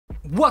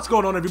What's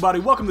going on, everybody?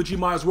 Welcome to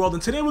GmiasWorld,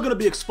 and today we're going to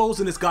be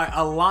exposing this guy,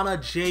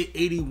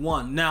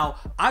 alanaj81. Now,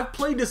 I've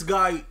played this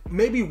guy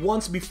maybe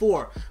once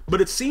before,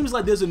 but it seems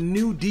like there's a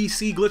new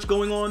DC glitch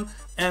going on,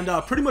 and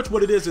pretty much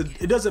what it is,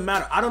 it doesn't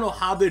matter. I don't know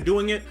how they're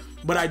doing it,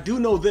 but I do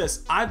know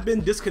this. I've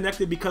been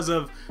disconnected because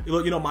of,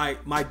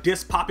 my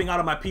disc popping out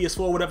of my PS4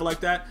 or whatever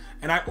like that,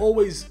 and I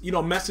always,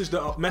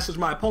 message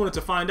my opponent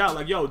to find out,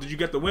 like, yo, did you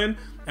get the win?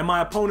 And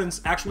my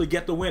opponents actually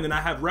get the win, and I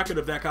have record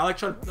of that. I like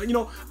trying,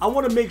 I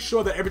want to make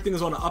sure that everything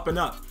is on the up and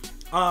up.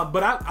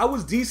 But I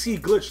was DC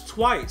glitched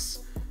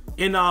twice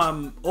in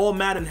all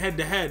Madden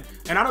head-to-head,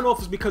 and I don't know if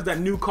it's because that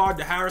new card,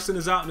 the Harrison,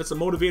 is out, and it's a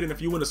motivator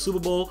if you win a Super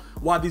Bowl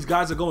while these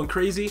guys are going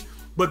crazy.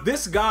 But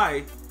this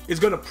guy is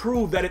going to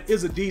prove that it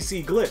is a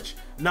DC glitch.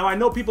 Now, I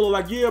know people are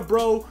like, yeah,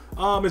 bro,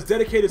 it's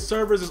dedicated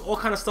servers, it's all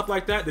kind of stuff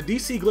like that. The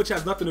DC glitch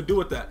has nothing to do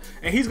with that.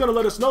 And he's going to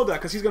let us know that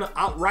because he's going to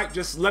outright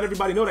just let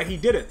everybody know that he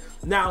did it.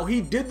 Now, he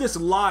did this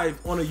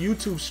live on a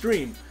YouTube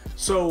stream.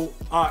 So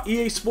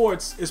EA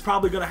Sports is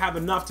probably going to have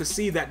enough to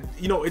see that,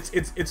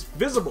 it's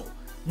visible.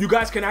 You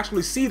guys can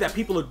actually see that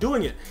people are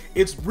doing it.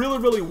 It's really,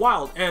 really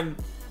wild. And,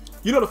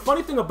 the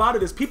funny thing about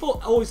it is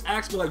people always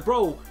ask me like,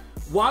 bro,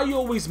 why are you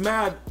always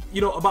mad,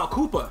 about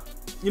Koopa?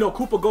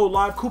 Koopa Go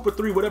Live, Koopa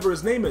 3, whatever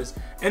his name is.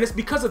 And it's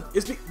because of,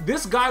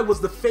 this guy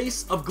was the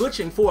face of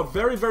glitching for a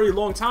very, very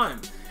long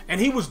time. And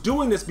he was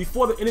doing this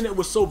before the internet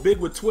was so big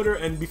with Twitter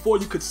and before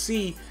you could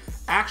see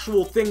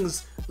actual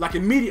things like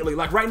immediately.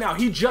 Like right now,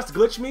 he just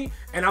glitched me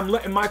and I'm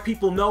letting my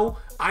people know.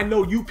 I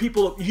know you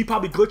people, he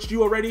probably glitched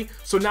you already.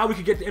 So now we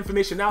can get the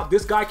information out.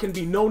 This guy can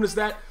be known as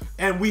that.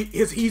 And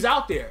he's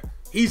out there.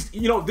 He's,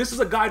 this is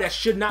a guy that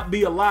should not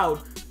be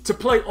allowed to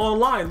play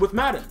online with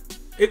Madden.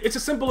 It's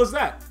as simple as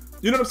that.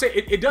 You know what I'm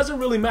saying? It doesn't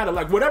really matter.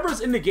 Like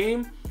whatever's in the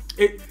game,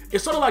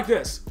 it's sort of like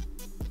this.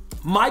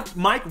 Mike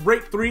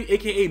Rape 3,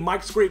 aka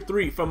Mike Scrape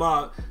 3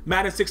 from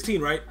Madden 16,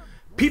 right?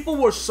 People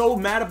were so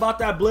mad about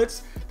that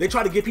blitz. They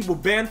try to get people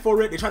banned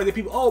for it. They try to get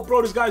people, oh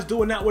bro, this guy's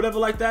doing that, whatever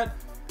like that.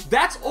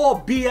 That's all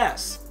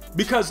BS.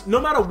 Because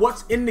no matter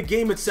what's in the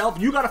game itself,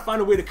 you gotta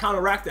find a way to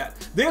counteract that.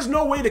 There's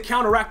no way to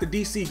counteract the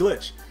DC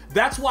glitch.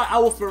 That's why I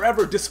will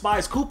forever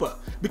despise Koopa.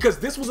 Because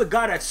this was a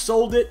guy that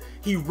sold it,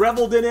 he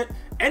reveled in it.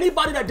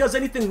 Anybody that does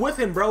anything with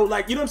him, bro,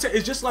 like, you know what I'm saying?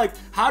 It's just like,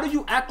 how do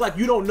you act like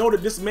you don't know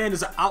that this man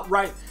is an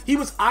outright, he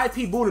was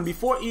IP booting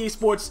before EA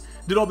Sports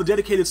did all the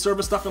dedicated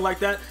server stuff and like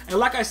that. And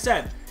like I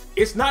said,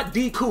 it's not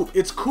D-Coop,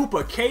 it's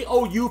Koopa,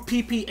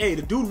 K-O-U-P-P-A.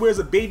 The dude wears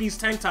a baby's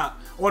tank top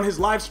on his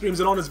live streams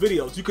and on his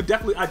videos. You could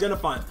definitely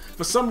identify him.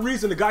 For some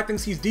reason, the guy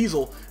thinks he's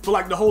Diesel for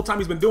like the whole time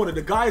he's been doing it.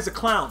 The guy is a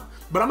clown.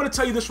 But I'm gonna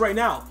tell you this right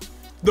now.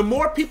 The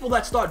more people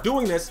that start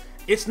doing this,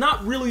 it's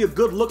not really a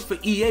good look for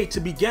EA to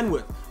begin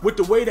with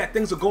the way that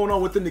things are going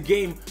on within the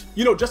game,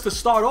 just to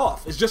start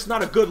off. It's just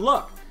not a good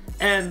look.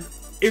 And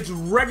it's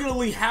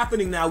regularly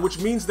happening now, which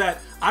means that,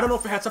 I don't know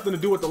if it had something to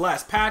do with the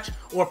last patch,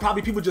 or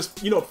probably people just,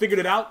 figured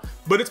it out,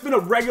 but it's been a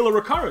regular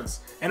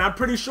recurrence. And I'm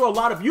pretty sure a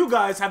lot of you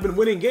guys have been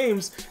winning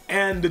games,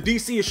 and the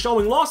DC is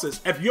showing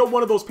losses. If you're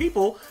one of those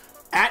people,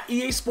 at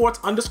EA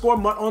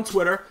Sports_Mutt on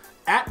Twitter,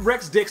 at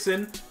Rex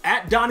Dixon,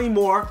 at Donnie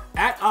Moore,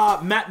 at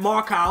Matt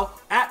Markow,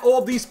 at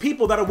all these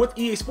people that are with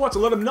EA Sports,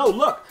 and let them know,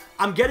 look,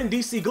 I'm getting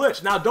DC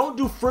glitch. Now, don't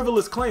do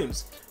frivolous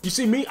claims. You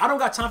see me, I don't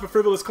got time for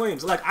frivolous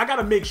claims. Like, I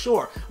gotta make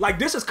sure. Like,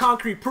 this is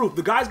concrete proof.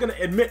 The guy's gonna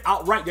admit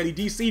outright that he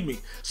DC'd me.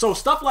 So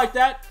stuff like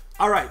that,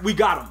 all right, we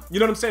got him. You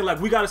know what I'm saying? Like,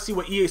 we gotta see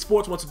what EA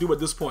Sports wants to do at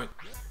this point.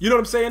 You know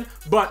what I'm saying?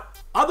 But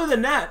other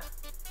than that,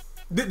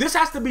 this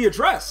has to be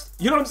addressed.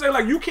 You know what I'm saying?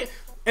 Like, you can't,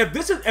 if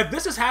this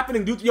is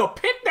happening due to,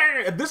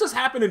 if this is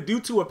happening due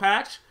to a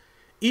patch,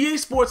 EA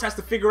Sports has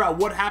to figure out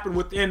what happened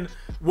within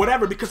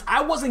whatever, because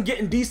I wasn't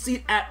getting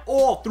DC'd at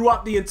all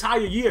throughout the entire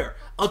year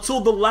until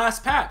the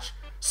last patch.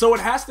 So it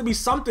has to be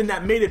something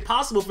that made it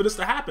possible for this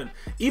to happen.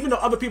 Even though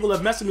other people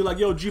have messaged me like,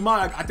 yo,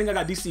 Gmi, I think I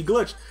got DC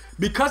glitch.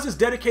 Because it's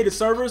dedicated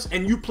servers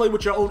and you play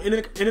with your own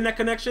internet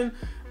connection,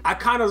 I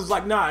kind of was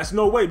like, nah, it's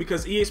no way,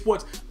 because EA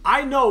Sports,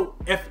 I know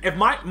if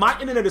my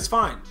internet is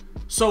fine.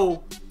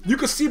 So you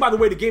can see by the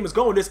way the game is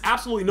going, there's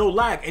absolutely no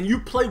lag, and you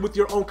play with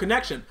your own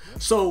connection.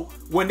 So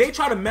when they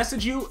try to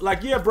message you,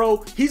 like, yeah,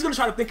 bro, he's gonna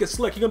try to think it's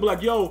slick. He's gonna be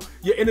like, yo,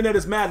 your internet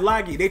is mad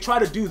laggy. They try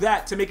to do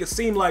that to make it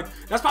seem like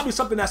that's probably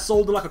something that's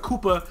sold in like a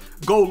Koopa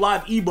Go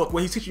Live ebook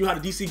where he's teaching you how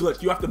to DC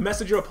glitch. You have to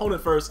message your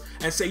opponent first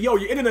and say, yo,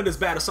 your internet is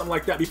bad or something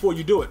like that before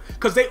you do it.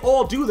 Because they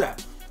all do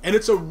that. And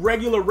it's a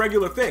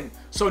regular thing.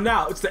 So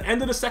now it's the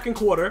end of the second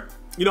quarter.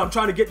 I'm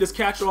trying to get this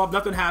catch off,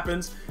 nothing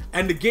happens,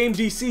 and the game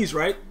DCs,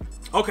 right?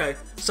 Okay,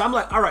 so I'm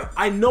like, all right,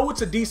 I know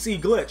it's a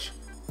DC glitch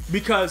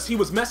because he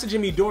was messaging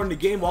me during the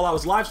game while I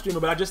was live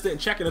streaming, but I just didn't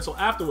check it until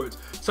afterwards.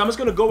 So I'm just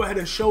gonna go ahead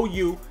and show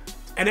you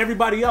and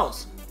everybody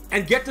else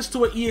and get this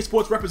to an EA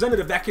Sports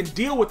representative that can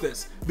deal with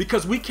this,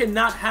 because we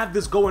cannot have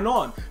this going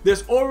on.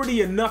 There's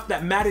already enough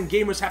that Madden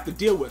gamers have to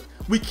deal with.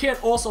 We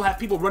can't also have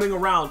people running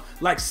around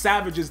like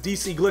savages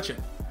DC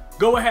glitching.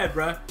 Go ahead,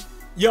 bruh.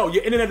 Yo,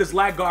 your internet is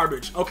lag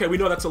garbage. Okay, we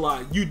know that's a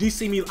lie. You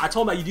DC me, I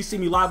told him that you DC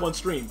me live on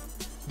stream.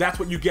 That's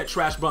what you get,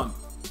 trash bum.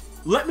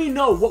 Let me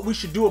know what we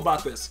should do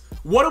about this.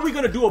 What are we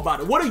gonna do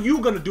about it? What are you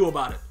gonna do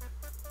about it?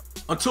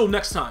 Until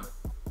next time,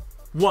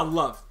 one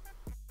love.